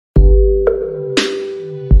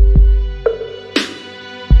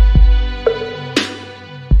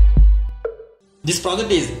This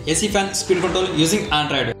project is AC fan speed control using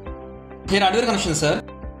Android. Here hardware connection sir,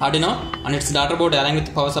 Arduino and its daughter board along with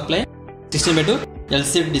power supply, 16:2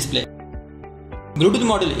 LCD display. Bluetooth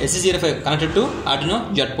module AC05 connected to Arduino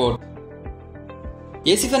jet port.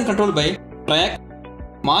 AC fan controlled by triac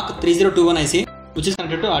Mark 3021 IC which is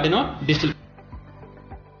connected to Arduino digital.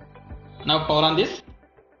 Now power on this.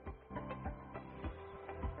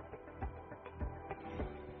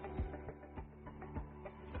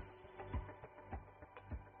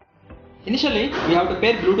 Initially, we have to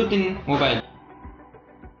pair Bluetooth in mobile.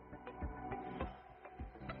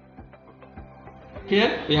 Here,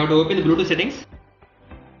 we have to open the Bluetooth settings.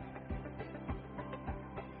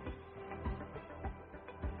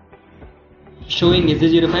 Showing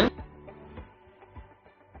AC05.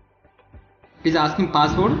 It is asking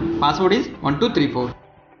password. Password is 1234.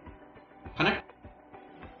 Connect.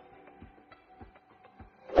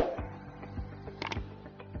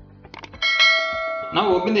 Now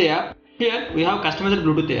open the app. Here we have customized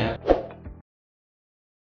Bluetooth app.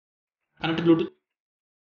 Connect to Bluetooth.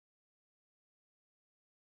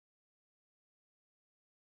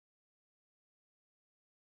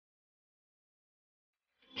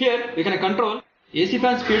 Here we can control AC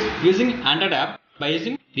fan speeds using Android app by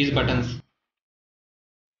using these buttons.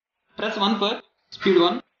 Press 1 for speed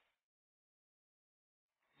 1.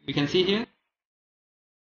 We can see here.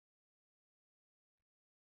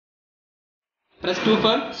 Press 2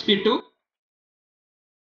 for speed 2.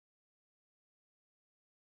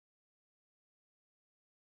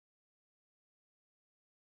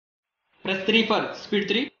 Press 3 for speed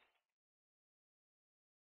 3.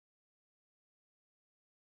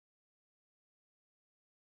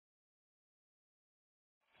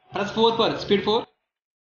 Press 4 for speed 4.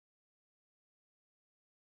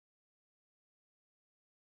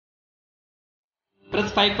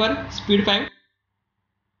 Press 5 for speed 5.